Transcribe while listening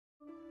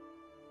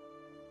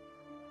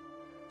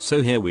So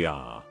here we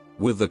are,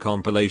 with the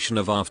compilation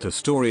of after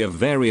story of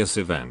various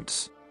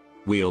events.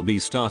 We'll be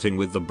starting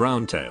with the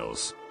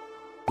Browntails.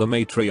 The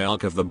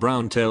matriarch of the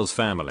Browntails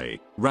family,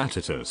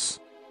 Ratatus,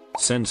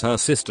 sends her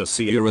sister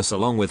Cirrus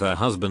along with her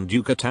husband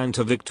Yucatan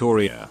to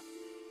Victoria.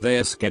 They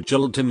are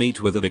scheduled to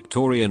meet with a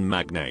Victorian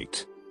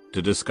magnate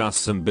to discuss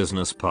some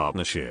business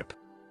partnership.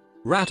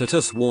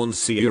 Ratatus warns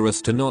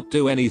Cirrus to not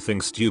do anything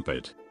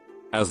stupid,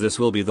 as this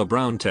will be the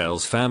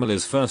Browntails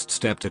family's first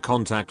step to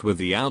contact with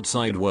the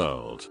outside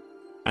world,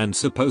 and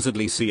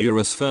supposedly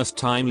Cirrus' first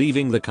time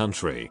leaving the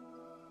country.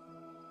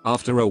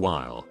 After a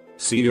while,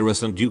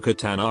 Cirrus and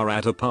Yucatan are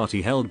at a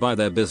party held by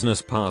their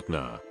business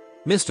partner,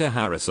 Mr.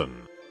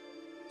 Harrison.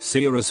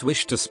 Cirrus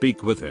wished to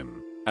speak with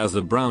him, as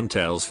the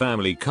Browntails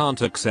family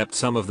can't accept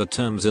some of the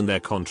terms in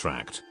their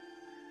contract.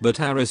 But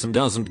Harrison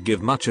doesn't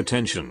give much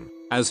attention,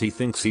 as he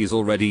thinks he's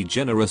already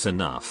generous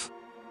enough.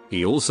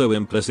 He also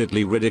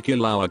implicitly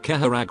ridicules our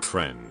Keharak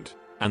friend,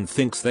 and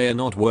thinks they are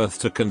not worth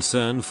to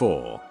concern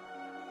for.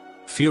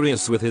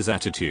 Furious with his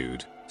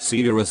attitude,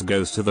 Cirrus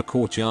goes to the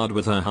courtyard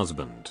with her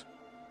husband.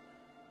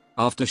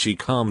 After she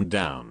calmed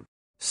down,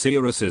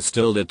 Cirrus is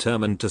still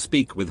determined to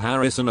speak with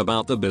Harrison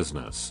about the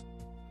business.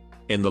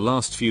 In the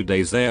last few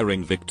days there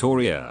in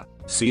Victoria,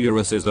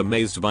 Cirrus is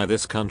amazed by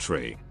this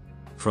country.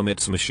 From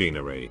its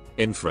machinery,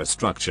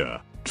 infrastructure,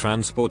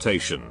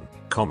 transportation,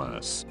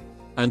 commerce,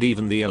 and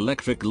even the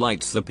electric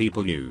lights the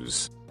people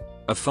use.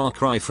 A far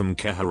cry from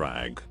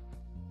Keharag.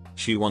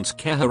 She wants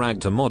Keharag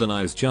to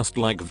modernize just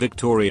like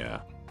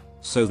Victoria,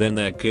 so then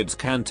their kids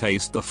can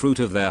taste the fruit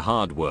of their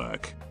hard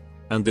work.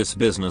 And this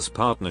business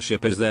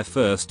partnership is their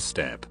first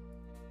step.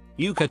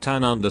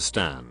 Yucatan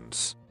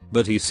understands,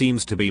 but he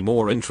seems to be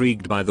more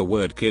intrigued by the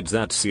word kids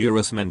that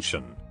Cirrus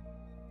mentioned.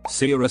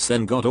 Cirrus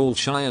then got all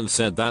shy and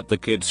said that the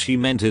kids she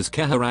meant is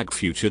Keharak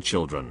future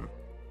children.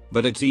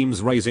 But it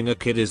seems raising a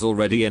kid is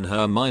already in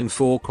her mind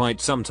for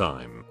quite some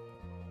time.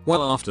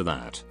 Well, after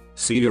that,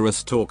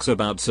 Cirrus talks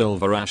about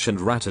Silverash and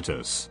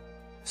Ratatus.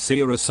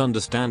 Cirrus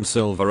understands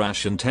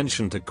Silverash's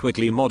intention to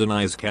quickly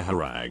modernize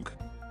Keharag,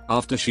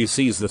 after she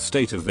sees the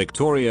state of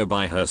Victoria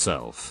by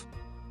herself.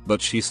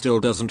 But she still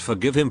doesn't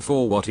forgive him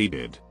for what he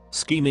did,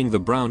 scheming the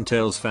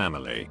Browntails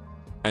family.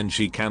 And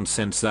she can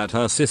sense that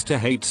her sister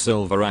hates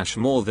Silverash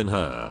more than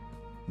her,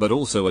 but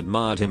also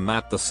admired him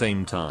at the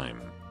same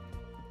time.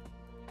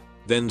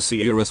 Then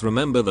Cirrus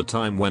remembered the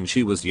time when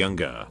she was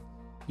younger.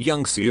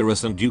 Young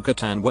Cirrus and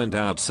Yucatan went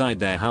outside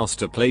their house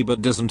to play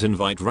but doesn't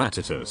invite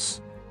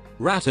Ratatus.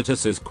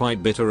 Ratatus is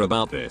quite bitter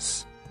about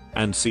this,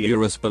 and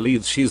Cirrus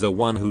believes she's the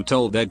one who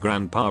told their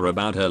grandpa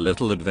about her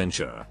little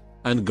adventure,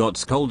 and got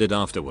scolded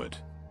afterward.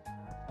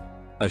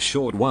 A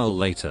short while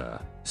later,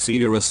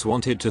 Cirrus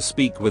wanted to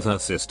speak with her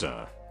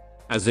sister.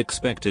 As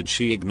expected,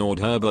 she ignored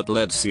her but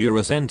let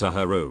Cirrus enter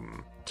her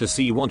room to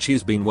see what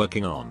she's been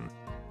working on.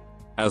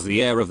 As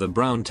the heir of the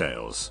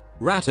Browntails,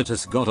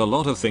 Ratatus got a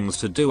lot of things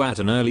to do at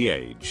an early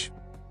age.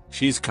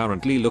 She's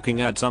currently looking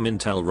at some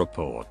intel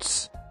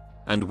reports,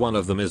 and one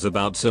of them is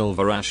about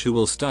Silverash, who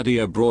will study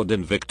abroad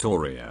in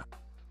Victoria.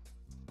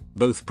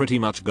 Both pretty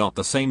much got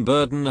the same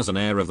burden as an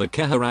heir of the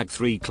Keharak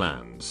 3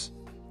 clans,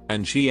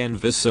 and she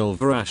envies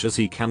Silverash as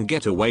he can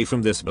get away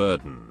from this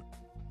burden.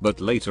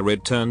 But later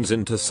it turns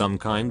into some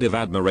kind of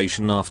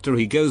admiration after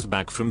he goes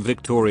back from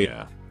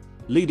Victoria,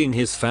 leading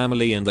his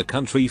family and the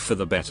country for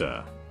the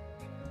better.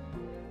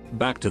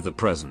 Back to the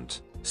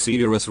present,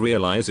 Cirrus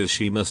realizes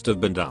she must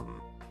have been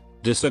dumb,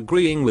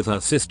 disagreeing with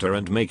her sister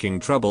and making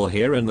trouble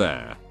here and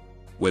there,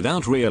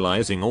 without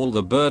realizing all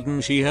the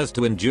burden she has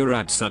to endure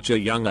at such a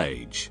young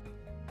age.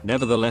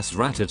 Nevertheless,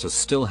 Ratatus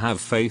still have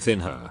faith in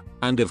her,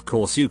 and of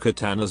course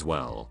Yucatan as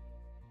well.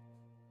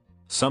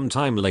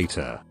 Sometime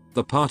later,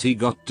 the party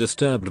got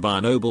disturbed by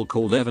a noble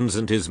called Evans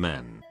and his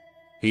men.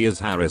 He is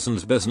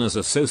Harrison's business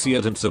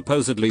associate and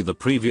supposedly the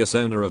previous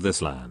owner of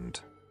this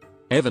land.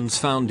 Evans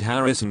found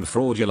Harrison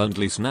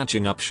fraudulently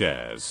snatching up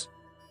shares,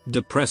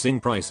 depressing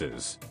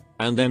prices,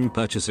 and then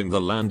purchasing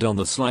the land on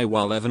the sly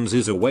while Evans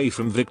is away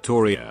from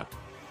Victoria.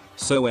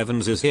 So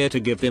Evans is here to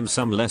give him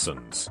some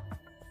lessons.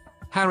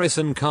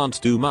 Harrison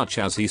can't do much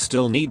as he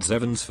still needs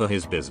Evans for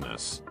his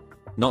business.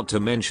 Not to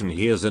mention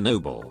he is a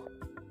noble.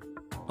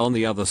 On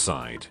the other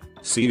side,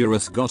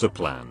 Cirrus got a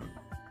plan.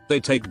 They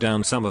take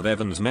down some of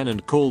Evans' men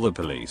and call the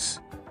police,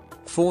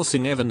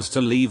 forcing Evans to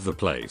leave the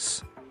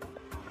place.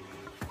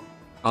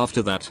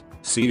 After that,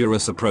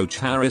 Cirrus approach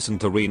Harrison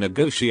to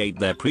renegotiate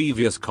their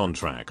previous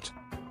contract,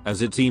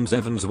 as it seems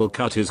Evans will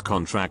cut his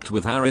contract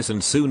with Harrison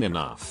soon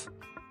enough.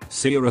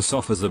 Cirrus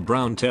offers the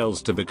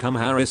Browntails to become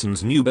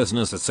Harrison's new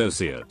business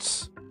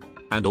associates,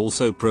 and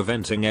also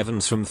preventing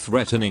Evans from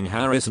threatening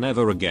Harrison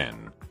ever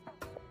again.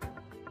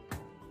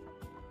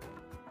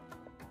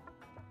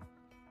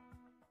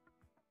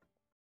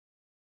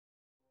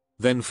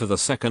 Then for the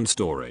second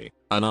story,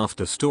 an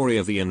after story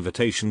of the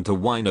Invitation to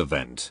Wine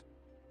event.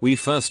 We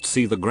first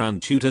see the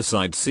Grand Tutor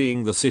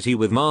sightseeing the city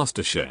with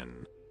Master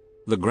Shen.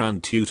 The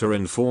Grand Tutor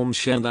informs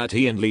Shen that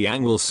he and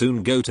Liang will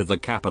soon go to the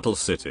capital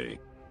city,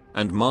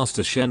 and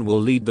Master Shen will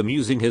lead them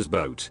using his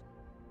boat.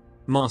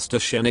 Master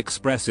Shen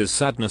expresses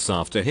sadness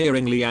after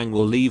hearing Liang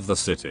will leave the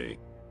city.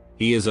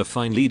 He is a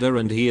fine leader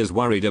and he is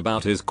worried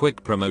about his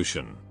quick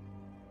promotion.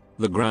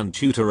 The Grand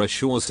Tutor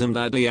assures him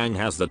that Liang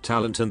has the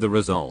talent and the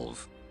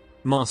resolve.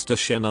 Master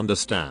Shen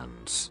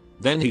understands.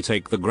 Then he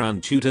take the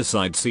Grand Tutor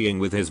sightseeing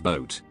with his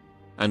boat.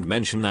 And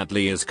mention that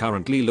Li is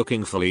currently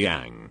looking for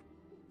Liang.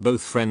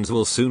 Both friends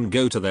will soon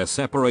go to their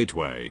separate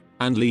way,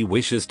 and Li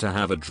wishes to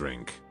have a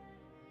drink.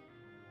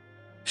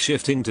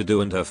 Shifting to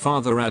Du and her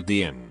father at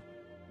the inn.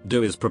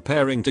 Du is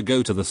preparing to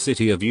go to the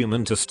city of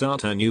Yumen to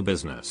start her new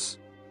business.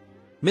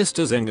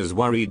 Mr. Zeng is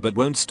worried but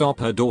won't stop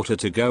her daughter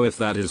to go if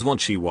that is what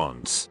she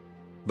wants.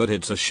 But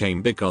it's a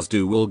shame because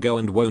Du will go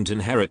and won't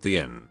inherit the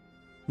inn.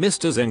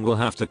 Mr. Zeng will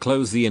have to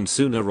close the inn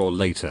sooner or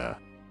later.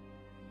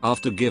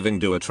 After giving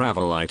Du a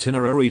travel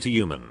itinerary to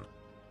Yumen,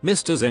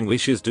 Mr. Zeng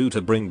wishes Du to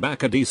bring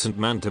back a decent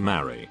man to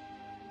marry.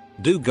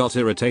 Du got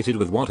irritated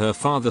with what her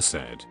father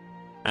said.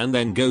 And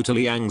then go to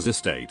Liang's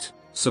estate,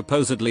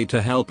 supposedly to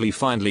help Li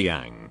find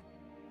Liang.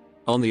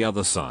 On the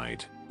other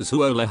side,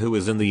 Zuola, who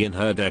is in the inn,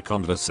 heard their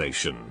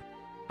conversation.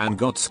 And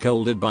got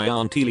scolded by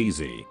Auntie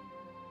Lizzie.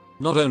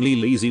 Not only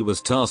Lizzie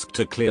was tasked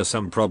to clear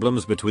some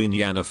problems between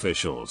Yan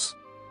officials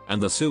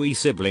and the Sui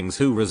siblings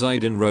who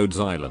reside in Rhodes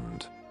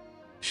Island.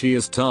 She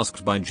is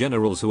tasked by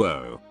General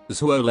Zuo,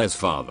 Zuola's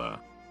father,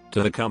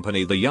 to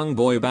accompany the young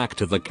boy back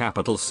to the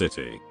capital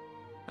city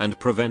and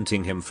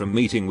preventing him from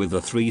meeting with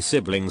the three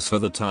siblings for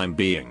the time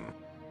being.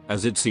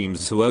 As it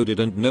seems Zuo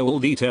didn't know all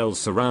details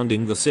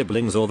surrounding the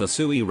siblings or the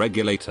Sui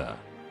regulator.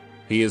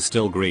 He is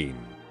still green,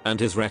 and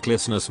his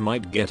recklessness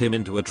might get him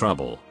into a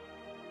trouble.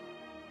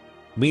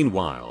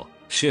 Meanwhile,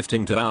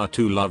 shifting to our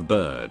two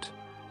lovebird,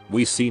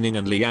 we see Ning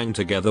and Liang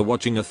together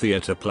watching a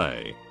theater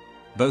play.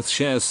 Both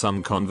share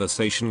some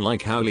conversation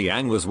like how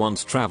Liang was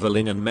once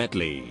traveling and met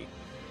Li.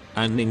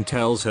 And Ning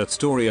tells her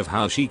story of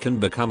how she can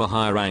become a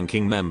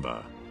high-ranking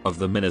member of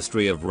the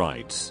Ministry of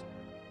Rights.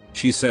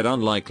 She said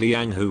unlike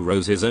Liang, who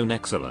rose his own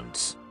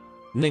excellence,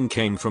 Ning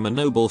came from a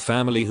noble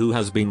family who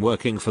has been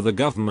working for the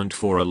government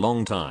for a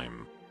long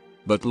time.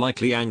 But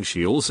like Liang,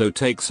 she also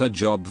takes her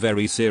job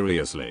very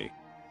seriously.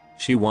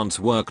 She once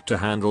worked to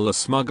handle a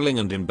smuggling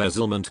and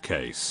embezzlement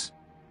case.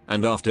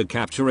 And after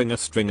capturing a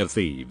string of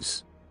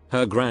thieves,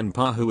 her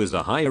grandpa, who is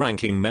a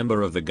high-ranking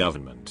member of the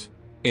government,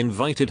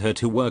 invited her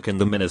to work in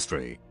the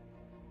ministry.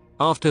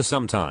 After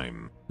some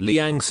time,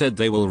 Liang said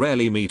they will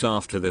rarely meet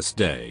after this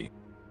day.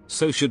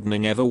 So should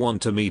Ning ever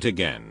want to meet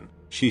again,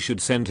 she should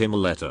send him a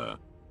letter.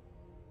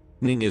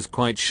 Ning is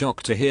quite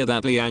shocked to hear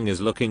that Liang is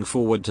looking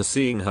forward to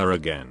seeing her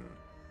again.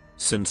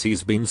 Since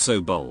he's been so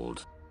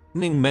bold.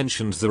 Ning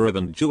mentions the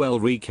ribbon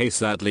jewelry case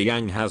that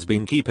Liang has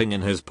been keeping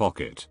in his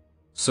pocket.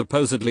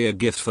 Supposedly a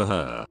gift for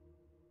her.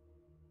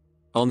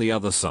 On the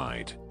other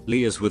side,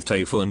 Li is with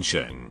Teifu and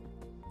Sheng.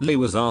 Li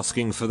was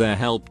asking for their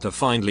help to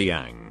find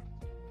Liang.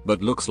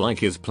 But looks like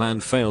his plan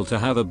failed to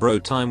have a bro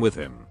time with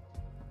him.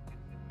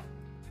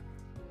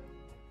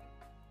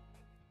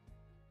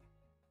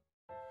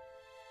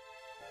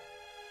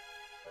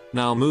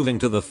 Now moving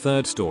to the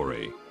third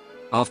story.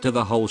 After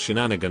the whole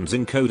shenanigans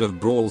in Code of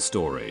Brawl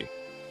story,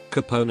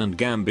 Capone and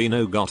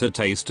Gambino got a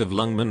taste of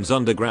Lungman's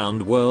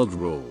underground world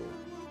rule.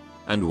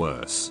 And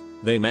worse,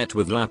 they met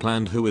with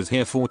Lapland, who is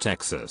here for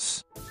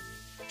Texas.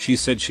 She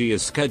said she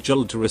is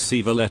scheduled to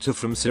receive a letter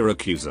from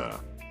Syracuse,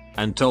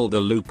 and told the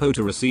Lupo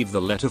to receive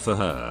the letter for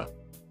her.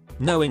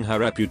 Knowing her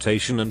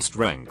reputation and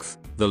strength,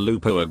 the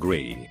Lupo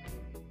agree.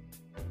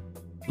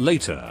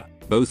 Later,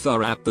 both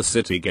are at the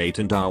city gate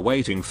and are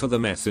waiting for the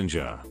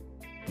messenger.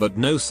 But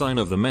no sign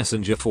of the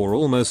messenger for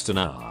almost an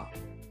hour.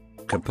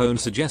 Capone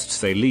suggests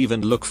they leave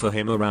and look for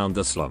him around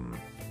the slum,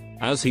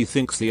 as he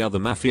thinks the other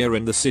mafia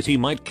in the city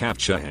might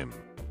capture him.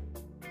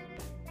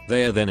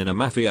 They are then in a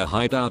mafia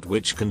hideout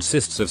which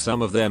consists of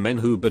some of their men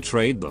who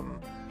betrayed them.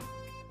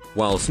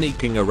 While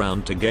sneaking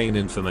around to gain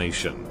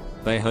information,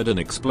 they heard an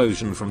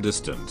explosion from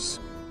distance.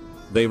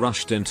 They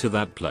rushed into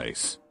that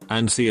place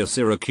and see a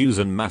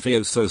Syracusan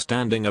mafioso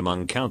standing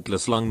among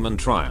countless Lungman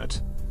triad.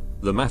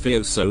 The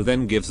mafioso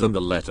then gives them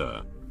the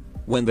letter.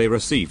 When they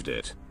received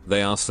it,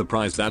 they are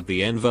surprised that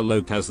the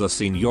envelope has the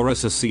Signora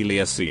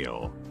Cecilia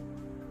seal.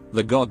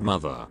 The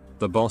godmother,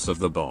 the boss of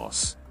the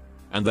boss,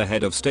 and the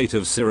head of state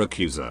of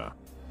Syracuse.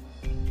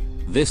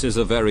 This is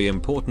a very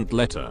important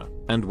letter,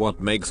 and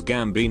what makes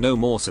Gambino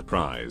more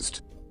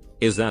surprised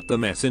is that the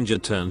messenger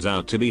turns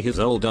out to be his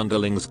old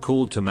underlings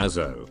called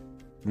Tommaso.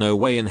 No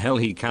way in hell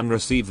he can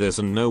receive this,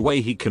 and no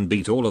way he can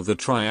beat all of the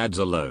triads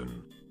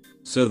alone.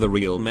 So the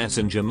real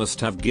messenger must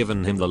have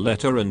given him the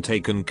letter and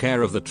taken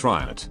care of the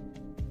triad.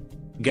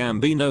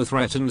 Gambino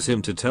threatens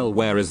him to tell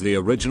where is the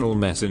original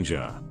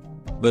messenger.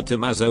 But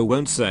Tommaso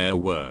won't say a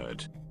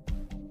word.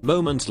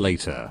 Moments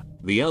later,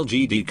 the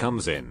LGD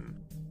comes in.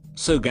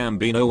 So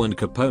Gambino and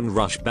Capone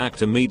rush back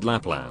to meet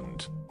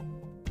Lapland.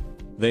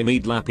 They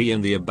meet Lappy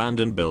in the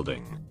abandoned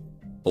building.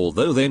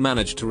 Although they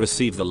managed to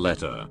receive the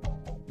letter.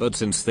 But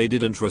since they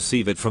didn't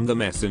receive it from the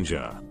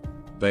messenger,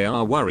 they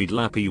are worried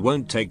Lappy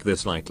won't take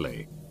this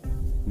lightly.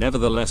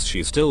 Nevertheless,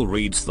 she still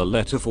reads the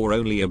letter for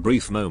only a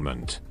brief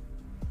moment.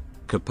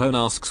 Capone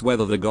asks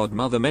whether the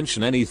godmother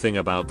mentioned anything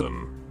about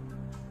them.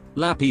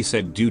 Lappy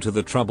said due to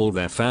the trouble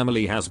their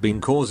family has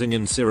been causing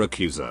in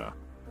Syracuse,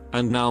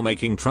 and now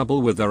making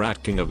trouble with the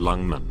Rat King of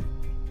Lungmen,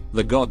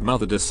 the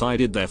godmother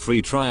decided their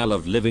free trial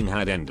of living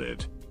had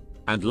ended,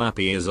 and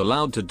Lappy is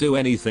allowed to do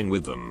anything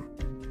with them.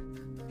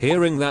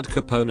 Hearing that,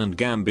 Capone and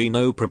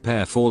Gambino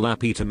prepare for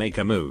Lappy to make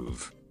a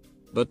move.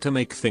 But to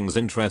make things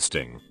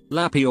interesting,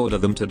 Lappy order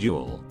them to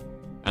duel,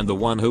 and the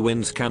one who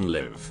wins can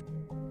live.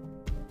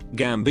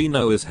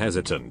 Gambino is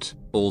hesitant,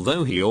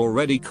 although he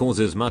already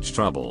causes much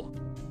trouble,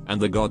 and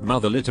the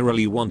godmother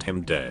literally want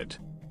him dead.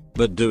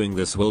 But doing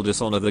this will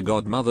dishonor the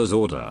godmother's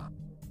order.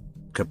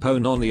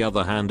 Capone on the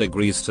other hand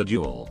agrees to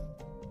duel.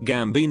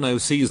 Gambino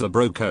sees the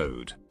bro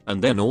code,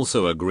 and then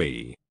also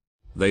agree.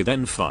 They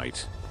then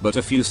fight, but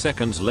a few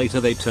seconds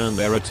later they turn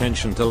their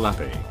attention to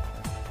Lappy.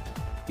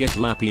 Yet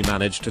Lappy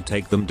managed to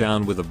take them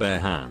down with a bare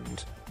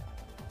hand.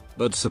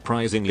 But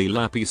surprisingly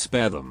Lappy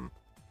spare them,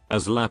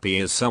 as Lappy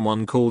is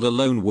someone called a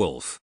lone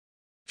wolf.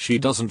 She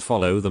doesn't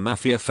follow the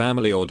mafia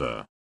family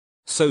order,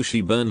 so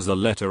she burns the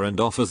letter and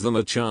offers them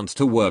a chance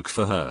to work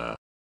for her,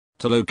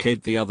 to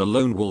locate the other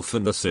lone wolf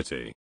in the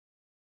city.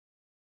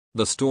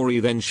 The story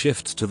then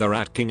shifts to the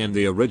Rat King and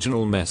the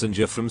original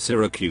messenger from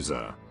Syracuse.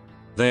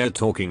 They are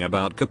talking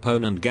about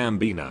Capone and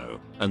Gambino,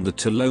 and the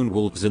two lone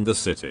wolves in the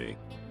city.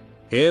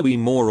 Here we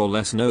more or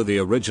less know the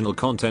original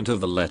content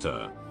of the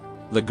letter.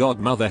 The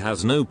godmother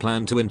has no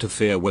plan to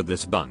interfere with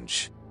this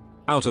bunch,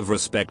 out of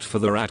respect for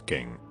the Rat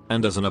King,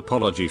 and as an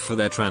apology for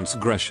their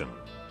transgression.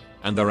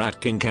 And the Rat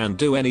King can't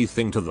do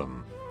anything to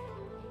them.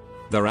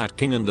 The Rat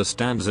King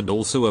understands and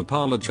also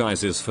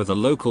apologizes for the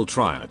local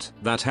triad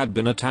that had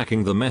been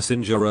attacking the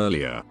messenger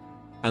earlier,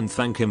 and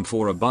thank him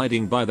for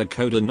abiding by the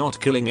code and not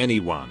killing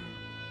anyone.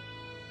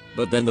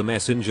 But then the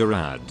messenger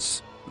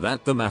adds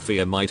that the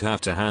mafia might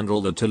have to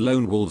handle the two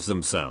lone wolves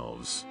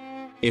themselves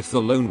if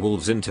the lone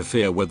wolves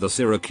interfere with the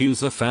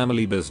Syracuse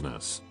family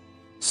business,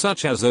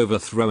 such as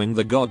overthrowing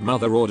the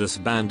godmother or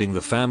disbanding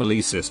the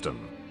family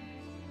system.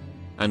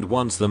 And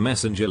once the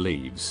messenger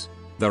leaves,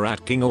 the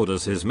Rat King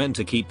orders his men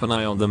to keep an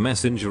eye on the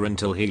messenger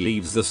until he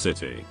leaves the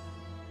city.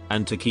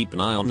 And to keep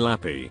an eye on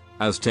Lappy,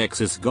 as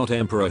Texas got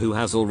Emperor who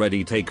has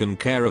already taken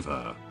care of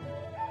her.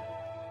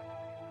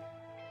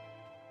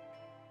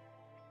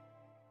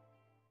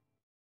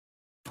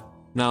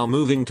 Now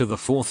moving to the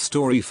fourth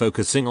story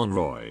focusing on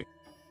Roy.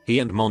 He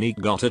and Monique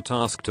got a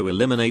task to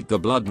eliminate the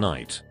Blood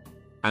Knight,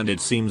 and it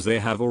seems they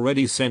have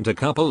already sent a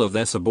couple of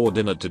their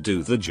subordinates to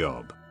do the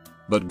job,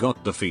 but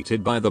got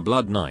defeated by the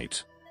Blood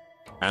Knight.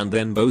 And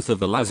then both of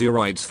the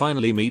Lazurites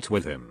finally meet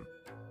with him.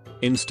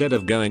 Instead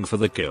of going for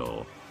the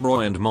kill,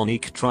 Roy and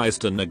Monique tries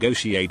to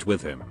negotiate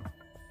with him.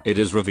 It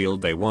is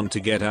revealed they want to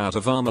get out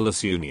of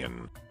Armless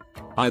Union,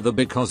 either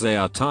because they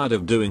are tired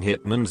of doing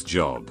Hitman's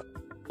job,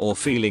 or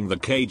feeling the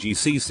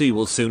KGCC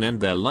will soon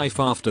end their life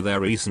after their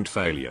recent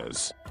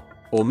failures,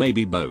 or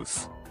maybe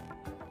both.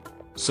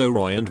 So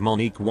Roy and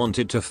Monique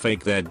wanted to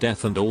fake their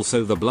death and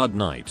also the Blood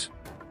Knight,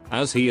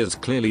 as he is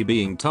clearly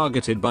being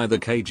targeted by the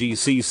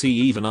KGCC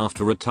even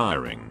after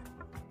retiring.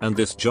 And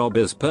this job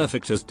is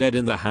perfect as dead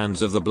in the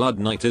hands of the Blood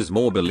Knight is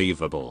more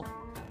believable.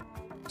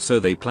 So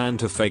they plan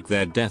to fake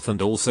their death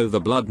and also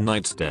the Blood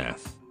Knight's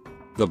death.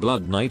 The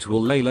Blood Knight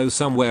will lay low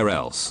somewhere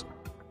else,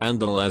 and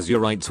the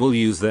Lazurites will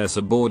use their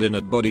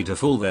subordinate body to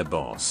fool their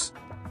boss,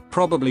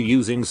 probably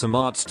using some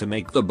arts to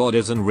make the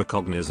bodies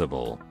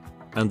unrecognizable.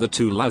 And the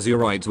two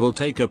Lazurites will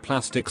take a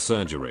plastic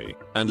surgery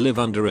and live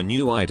under a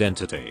new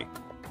identity.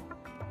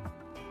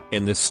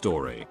 In this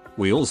story,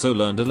 we also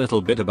learned a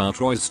little bit about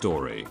Roy's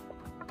story.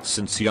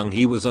 Since young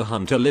he was a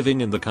hunter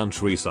living in the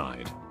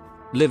countryside,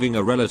 living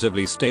a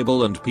relatively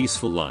stable and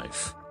peaceful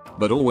life,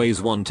 but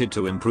always wanted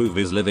to improve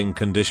his living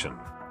condition.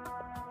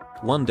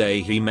 One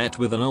day he met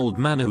with an old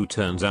man who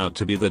turns out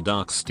to be the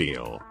Dark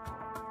Steel.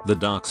 The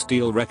Dark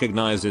Steel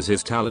recognizes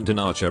his talent in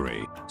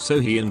archery, so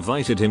he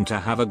invited him to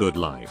have a good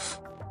life.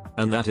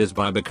 And that is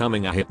by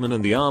becoming a hitman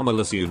in the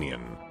Armless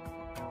Union.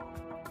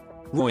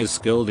 Roy is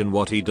skilled in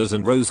what he does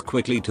and rose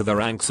quickly to the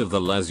ranks of the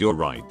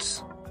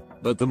Lazurites.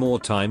 But the more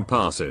time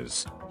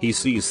passes, he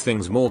sees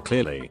things more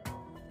clearly.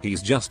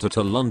 He's just a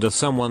tool under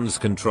someone's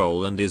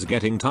control and is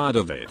getting tired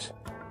of it.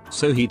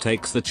 So he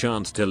takes the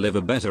chance to live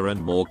a better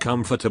and more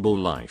comfortable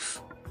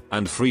life,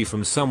 and free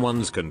from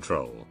someone's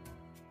control.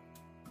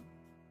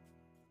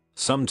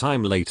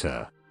 Sometime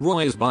later,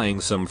 Roy is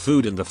buying some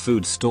food in the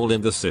food stall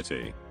in the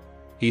city.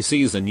 He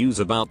sees the news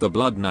about the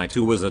Blood Knight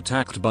who was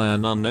attacked by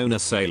an unknown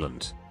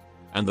assailant,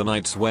 and the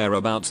knight's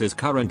whereabouts is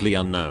currently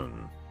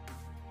unknown.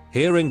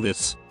 Hearing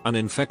this, an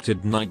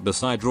infected knight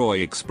beside Roy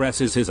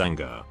expresses his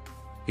anger.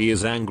 He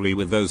is angry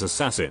with those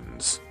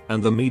assassins,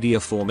 and the media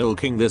for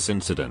milking this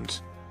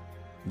incident.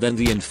 Then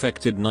the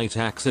infected knight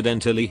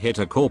accidentally hit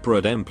a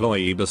corporate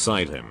employee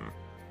beside him.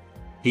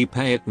 He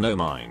pay it no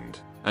mind,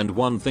 and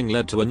one thing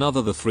led to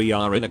another. The three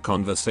are in a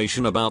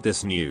conversation about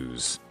this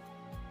news.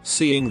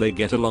 Seeing they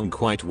get along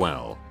quite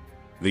well,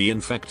 the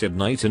infected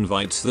knight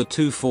invites the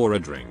two for a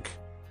drink.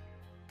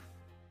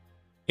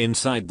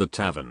 Inside the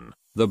tavern,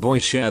 the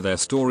boys share their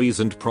stories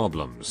and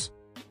problems.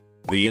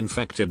 The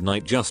infected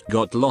knight just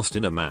got lost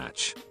in a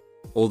match.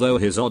 Although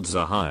his odds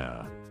are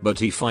higher, but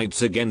he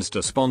fights against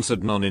a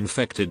sponsored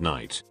non-infected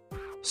knight.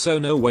 So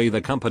no way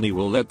the company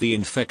will let the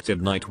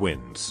infected knight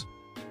wins.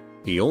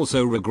 He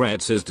also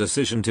regrets his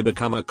decision to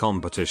become a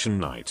competition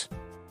knight,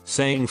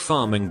 saying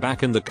farming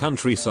back in the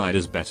countryside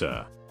is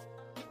better.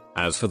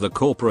 As for the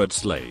corporate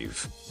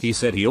slave, he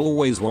said he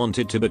always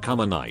wanted to become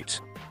a knight.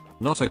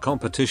 Not a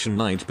competition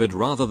knight but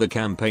rather the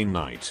campaign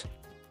knight.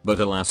 But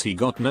alas, he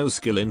got no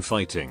skill in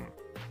fighting.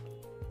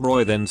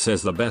 Roy then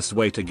says the best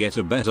way to get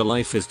a better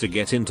life is to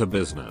get into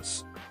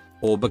business.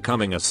 Or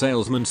becoming a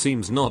salesman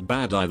seems not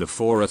bad either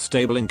for a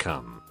stable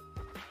income.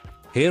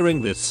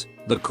 Hearing this,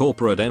 the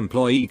corporate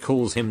employee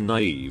calls him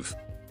naive.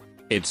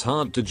 It's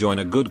hard to join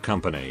a good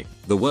company,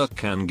 the work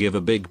can give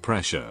a big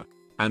pressure,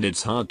 and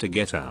it's hard to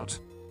get out.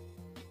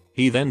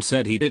 He then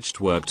said he ditched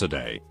work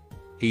today.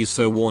 He's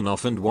so worn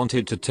off and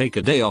wanted to take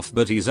a day off,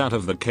 but he's out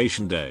of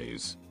vacation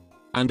days.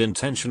 And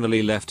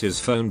intentionally left his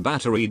phone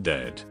battery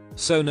dead,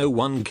 so no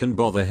one can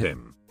bother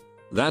him.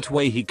 That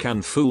way he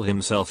can fool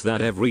himself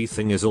that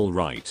everything is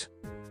alright.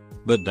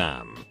 But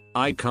damn,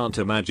 I can't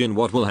imagine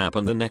what will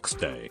happen the next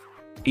day.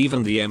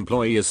 Even the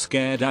employee is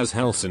scared as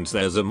hell since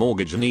there's a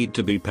mortgage need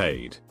to be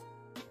paid.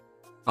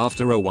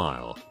 After a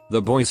while,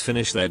 the boys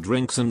finish their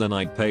drinks and the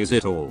knight pays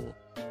it all.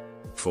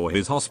 For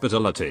his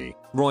hospitality,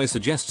 Roy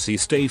suggests he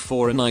stay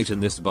for a night in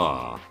this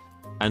bar.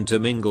 And to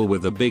mingle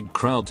with the big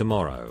crowd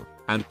tomorrow,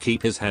 and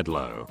keep his head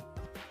low.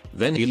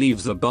 Then he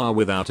leaves the bar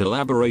without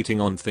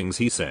elaborating on things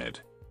he said.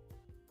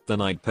 The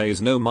knight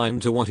pays no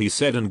mind to what he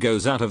said and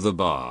goes out of the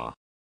bar.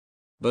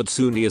 But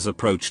soon he is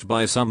approached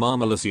by some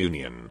armorless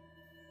union.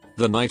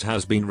 The knight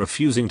has been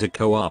refusing to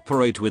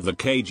cooperate with the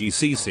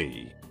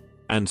KGCC.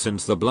 And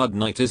since the Blood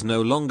Knight is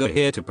no longer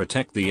here to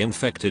protect the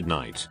infected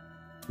knight,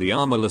 the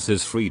armorless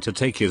is free to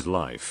take his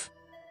life.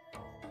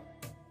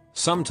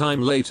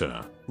 Sometime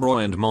later, Roy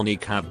and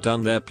Monique have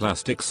done their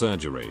plastic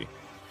surgery.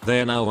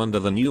 They are now under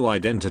the new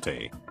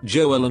identity,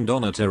 Joel and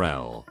Donna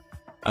Terrell.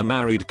 A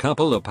married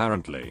couple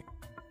apparently.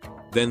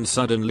 Then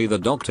suddenly the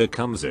doctor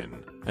comes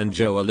in, and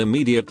Joel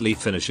immediately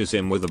finishes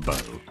him with a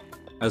bow.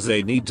 As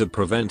they need to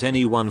prevent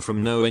anyone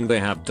from knowing they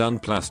have done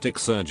plastic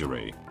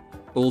surgery.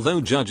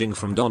 Although judging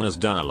from Donna's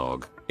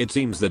dialogue, it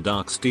seems the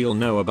Darksteel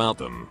know about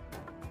them.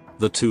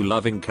 The two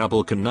loving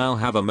couple can now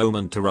have a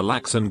moment to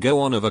relax and go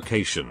on a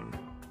vacation.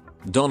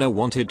 Donna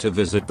wanted to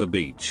visit the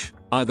beach,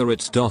 either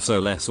it's Dos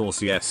Oles or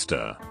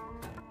Siesta.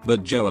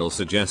 But Joel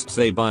suggests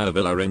they buy a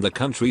villa in the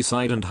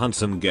countryside and hunt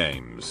some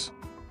games.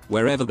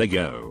 Wherever they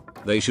go,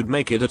 they should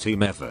make it a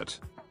team effort.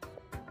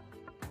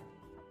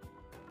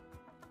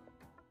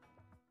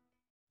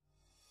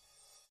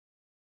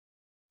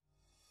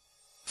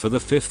 For the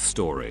fifth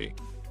story,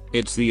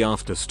 it's the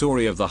after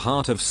story of the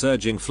Heart of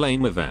Surging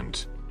Flame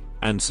event,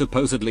 and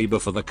supposedly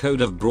before the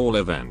Code of Brawl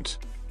event.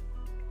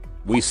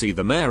 We see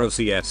the mayor of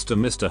Siesta,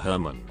 Mr.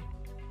 Herman,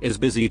 is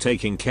busy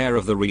taking care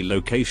of the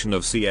relocation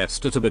of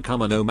Siesta to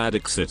become a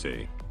nomadic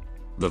city.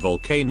 The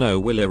volcano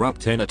will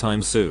erupt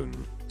anytime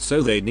soon,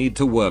 so they need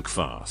to work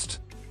fast.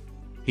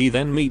 He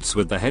then meets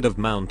with the head of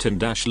Mountain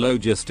Dash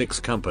Logistics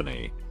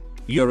Company,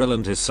 Uriel,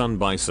 and his son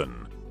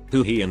Bison,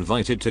 who he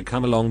invited to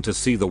come along to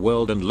see the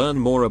world and learn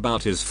more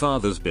about his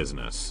father's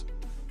business.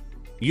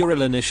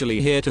 Uriel,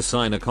 initially here to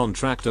sign a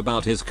contract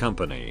about his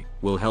company,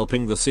 while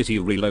helping the city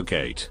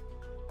relocate.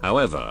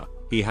 However,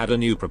 he had a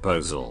new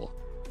proposal.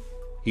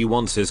 He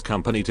wants his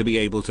company to be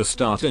able to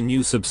start a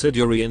new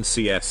subsidiary in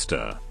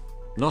Siesta,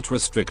 not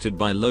restricted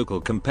by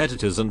local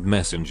competitors and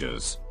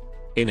messengers.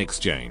 In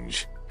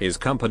exchange, his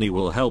company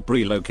will help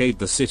relocate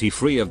the city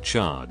free of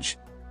charge,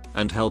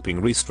 and helping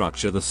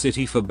restructure the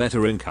city for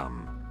better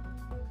income.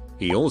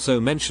 He also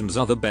mentions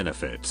other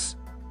benefits.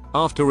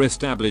 After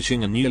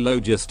establishing a new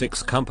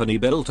logistics company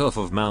built off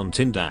of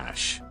Mountain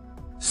Dash,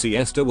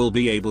 Siesta will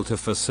be able to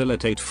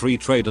facilitate free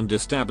trade and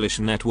establish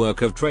a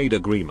network of trade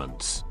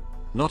agreements,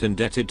 not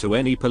indebted to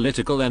any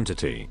political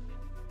entity.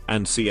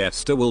 And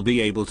Siesta will be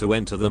able to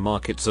enter the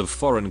markets of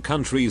foreign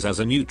countries as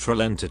a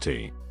neutral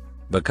entity,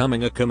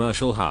 becoming a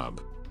commercial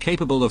hub,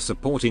 capable of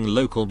supporting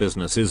local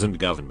businesses and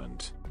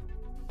government.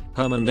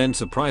 Herman then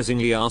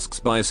surprisingly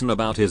asks Bison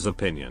about his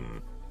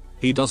opinion.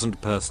 He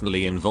doesn't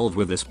personally involved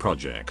with this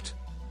project,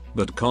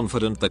 but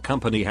confident the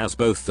company has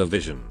both the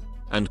vision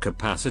and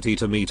capacity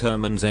to meet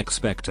Herman's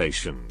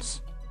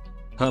expectations.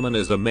 Herman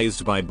is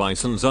amazed by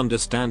Bison's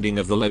understanding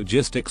of the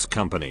logistics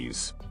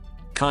companies,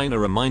 kinda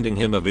reminding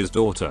him of his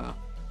daughter.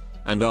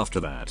 And after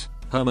that,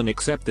 Herman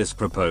accepts this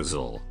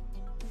proposal.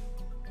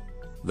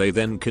 They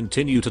then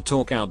continue to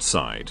talk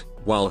outside,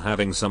 while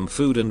having some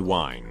food and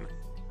wine.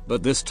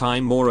 But this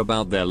time more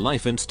about their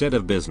life instead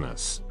of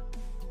business.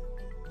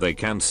 They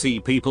can see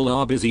people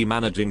are busy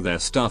managing their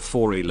stuff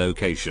for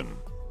relocation,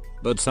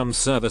 but some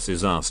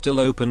services are still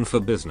open for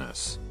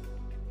business.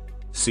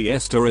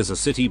 Siesta is a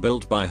city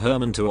built by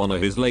Herman to honor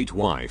his late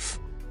wife,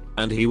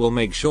 and he will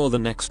make sure the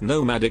next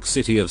nomadic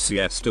city of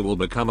Siesta will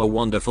become a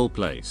wonderful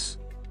place.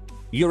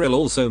 Uriel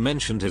also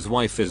mentioned his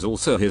wife is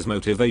also his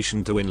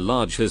motivation to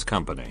enlarge his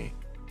company.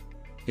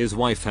 His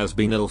wife has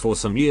been ill for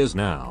some years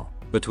now,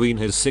 between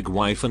his sick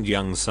wife and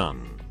young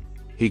son.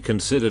 He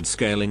considered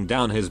scaling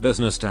down his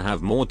business to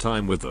have more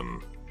time with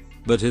them.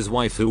 But his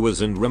wife, who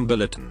was in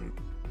Rimbilliton,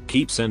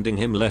 keeps sending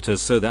him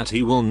letters so that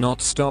he will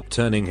not stop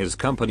turning his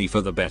company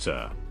for the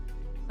better.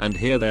 And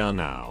here they are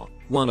now,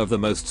 one of the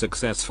most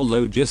successful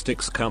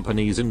logistics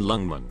companies in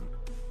Lungmen.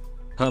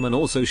 Herman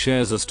also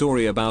shares a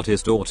story about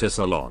his daughter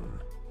Salon.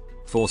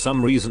 For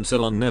some reason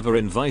Salon never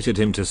invited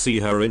him to see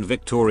her in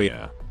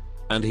Victoria.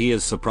 And he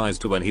is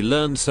surprised when he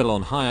learns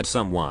Salon hired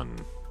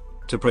someone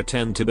to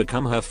pretend to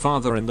become her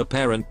father in the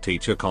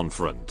parent-teacher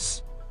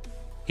conference.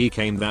 He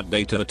came that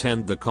day to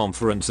attend the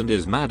conference and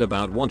is mad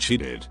about what she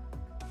did,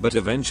 but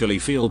eventually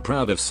feel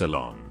proud of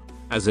Salon,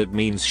 as it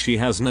means she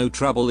has no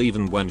trouble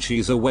even when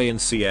she's away in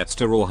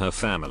siesta or her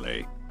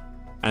family.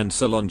 And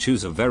Salon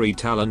chose a very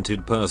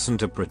talented person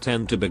to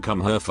pretend to become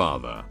her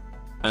father.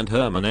 And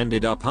Herman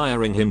ended up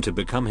hiring him to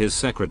become his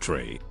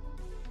secretary.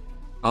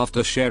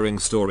 After sharing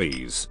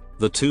stories,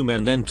 the two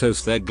men then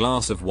toast their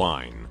glass of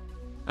wine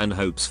and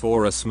hopes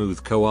for a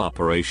smooth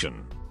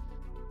cooperation.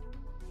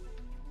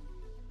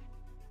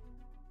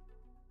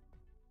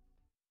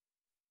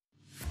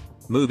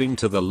 Moving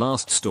to the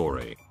last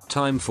story,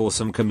 time for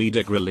some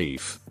comedic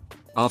relief.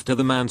 After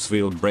the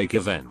Mansfield break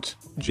event,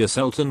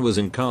 Gisselton was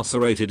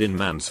incarcerated in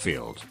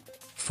Mansfield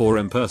for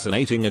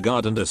impersonating a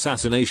guard and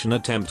assassination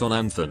attempt on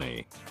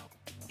Anthony.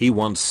 He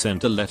once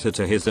sent a letter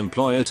to his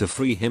employer to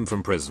free him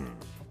from prison.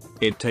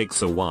 It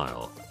takes a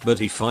while, but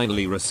he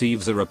finally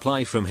receives a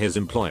reply from his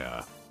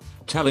employer,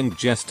 telling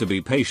Jess to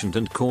be patient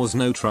and cause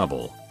no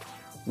trouble.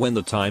 When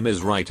the time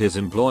is right, his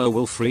employer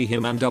will free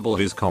him and double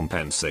his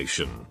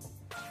compensation.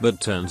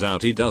 But turns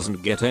out he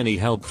doesn't get any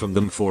help from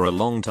them for a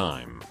long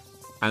time.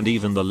 And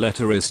even the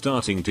letter is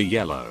starting to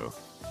yellow.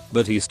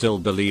 But he still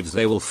believes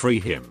they will free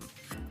him.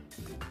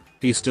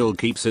 He still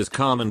keeps his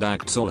calm and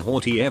acts all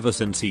haughty ever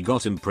since he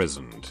got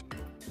imprisoned.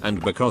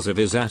 And because of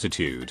his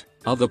attitude,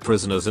 other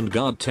prisoners and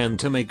guards tend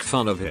to make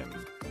fun of him.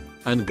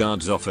 And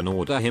guards often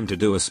order him to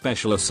do a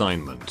special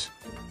assignment.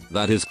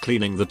 That is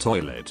cleaning the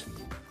toilet.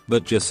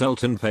 But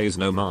Gisselton pays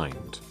no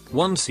mind.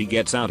 Once he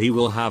gets out, he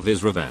will have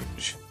his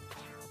revenge.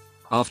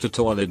 After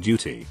toilet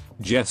duty,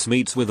 Jess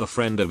meets with a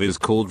friend of his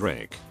called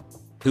Rick,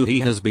 who he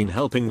has been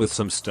helping with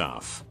some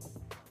stuff.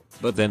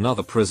 But then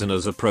other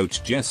prisoners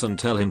approach Jess and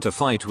tell him to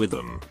fight with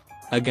them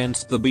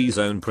against the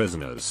B-Zone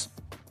prisoners.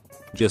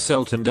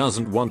 Gisselton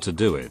doesn't want to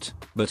do it,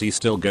 but he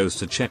still goes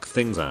to check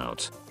things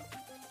out.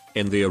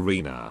 In the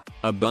arena,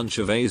 a bunch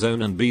of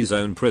A-Zone and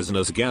B-Zone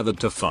prisoners gathered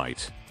to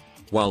fight,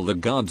 while the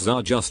guards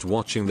are just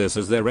watching this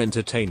as their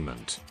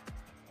entertainment.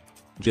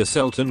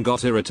 Gisselton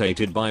got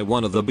irritated by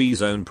one of the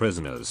B-Zone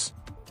prisoners,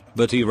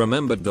 but he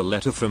remembered the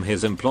letter from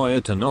his employer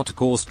to not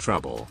cause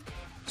trouble.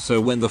 So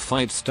when the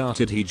fight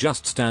started, he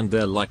just stand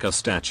there like a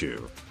statue.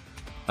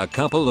 A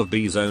couple of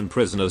B-Zone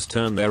prisoners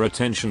turn their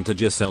attention to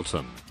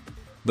Gisselton,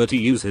 but he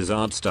uses his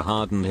arts to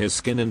harden his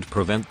skin and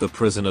prevent the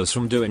prisoners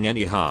from doing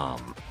any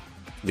harm.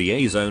 The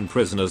A-Zone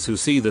prisoners, who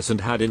see this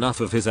and had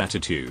enough of his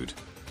attitude,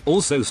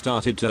 also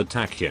started to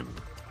attack him.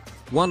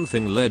 One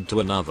thing led to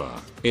another.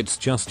 It's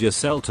just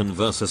Gisselton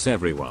versus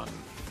everyone.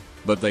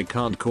 But they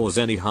can't cause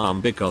any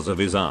harm because of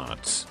his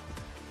arts.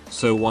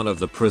 So one of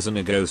the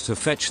prisoner goes to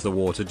fetch the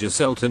water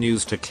Gisselton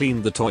used to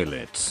clean the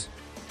toilets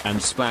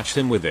and splash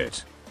him with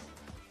it.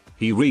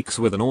 He reeks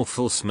with an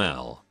awful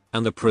smell,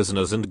 and the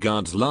prisoners and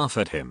guards laugh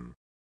at him.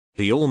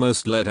 He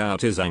almost let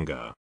out his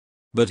anger,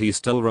 but he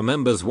still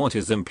remembers what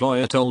his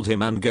employer told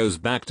him and goes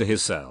back to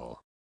his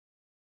cell.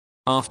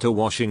 After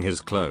washing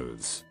his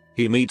clothes,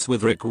 he meets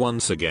with Rick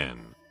once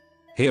again.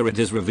 Here it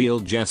is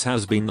revealed Jess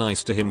has been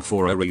nice to him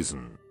for a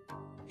reason.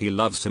 He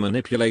loves to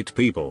manipulate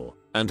people,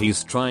 and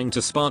he's trying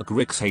to spark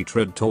Rick's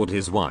hatred toward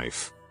his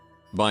wife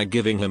by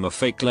giving him a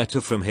fake letter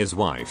from his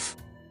wife,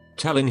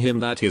 telling him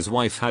that his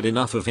wife had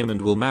enough of him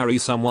and will marry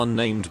someone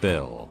named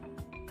Bill.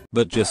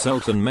 But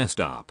Gisselton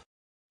messed up,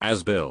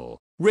 as Bill,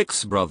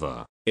 Rick's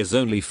brother, is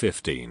only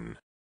 15.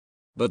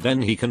 But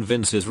then he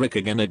convinces Rick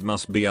again it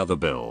must be other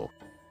Bill,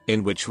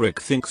 in which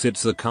Rick thinks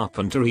it's the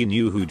carpenter he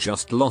knew who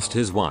just lost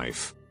his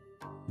wife.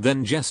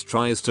 Then Jess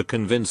tries to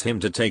convince him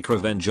to take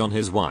revenge on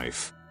his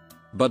wife.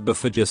 But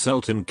before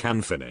Gisselton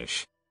can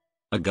finish,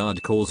 a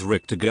guard calls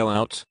Rick to go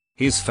out.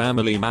 His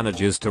family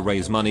manages to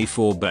raise money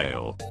for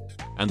bail,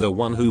 and the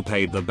one who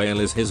paid the bail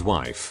is his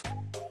wife.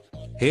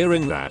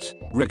 Hearing that,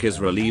 Rick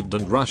is relieved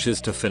and rushes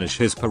to finish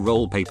his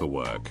parole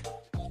paperwork.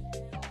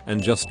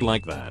 And just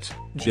like that,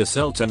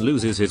 Gisselton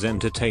loses his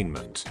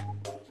entertainment.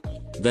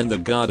 Then the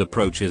guard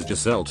approaches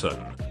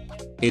Gisselton.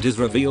 It is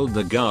revealed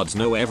the guards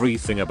know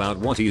everything about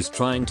what he's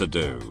trying to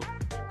do.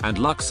 And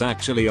luck's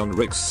actually on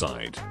Rick's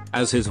side,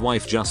 as his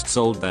wife just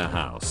sold their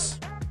house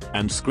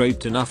and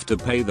scraped enough to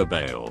pay the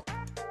bail.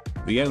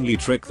 The only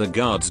trick the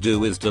guards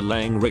do is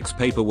delaying Rick's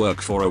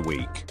paperwork for a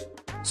week,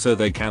 so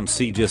they can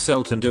see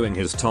Gisselton doing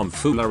his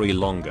tomfoolery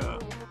longer.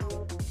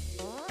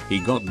 He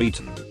got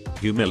beaten,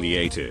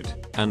 humiliated,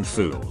 and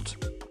fooled,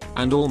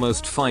 and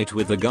almost fight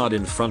with the guard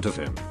in front of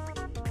him,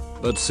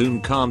 but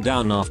soon calmed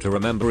down after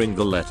remembering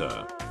the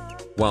letter.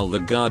 While the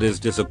guard is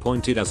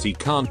disappointed as he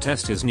can't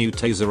test his new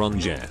taser on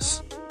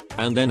Jess,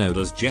 and then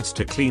orders Jess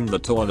to clean the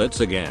toilets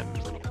again.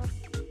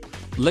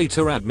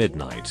 Later at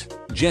midnight,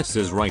 Jess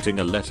is writing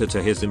a letter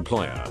to his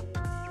employer.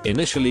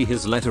 Initially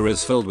his letter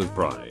is filled with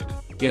pride,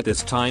 yet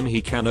this time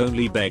he can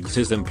only beg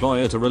his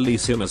employer to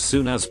release him as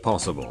soon as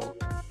possible.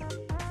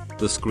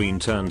 The screen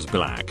turns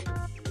black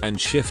and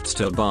shifts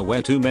to a bar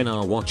where two men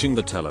are watching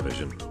the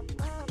television.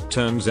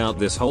 Turns out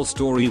this whole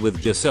story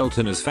with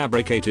Giselton is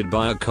fabricated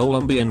by a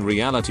Colombian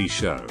reality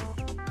show.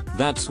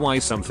 That's why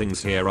some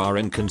things here are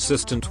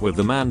inconsistent with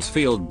the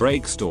Mansfield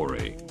break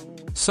story,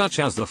 such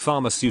as the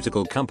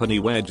pharmaceutical company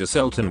where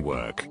Giselton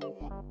work.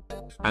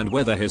 And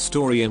whether his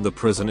story in the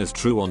prison is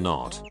true or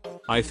not,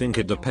 I think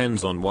it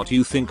depends on what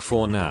you think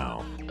for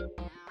now.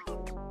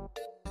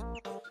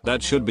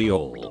 That should be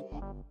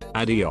all.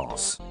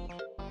 Adios.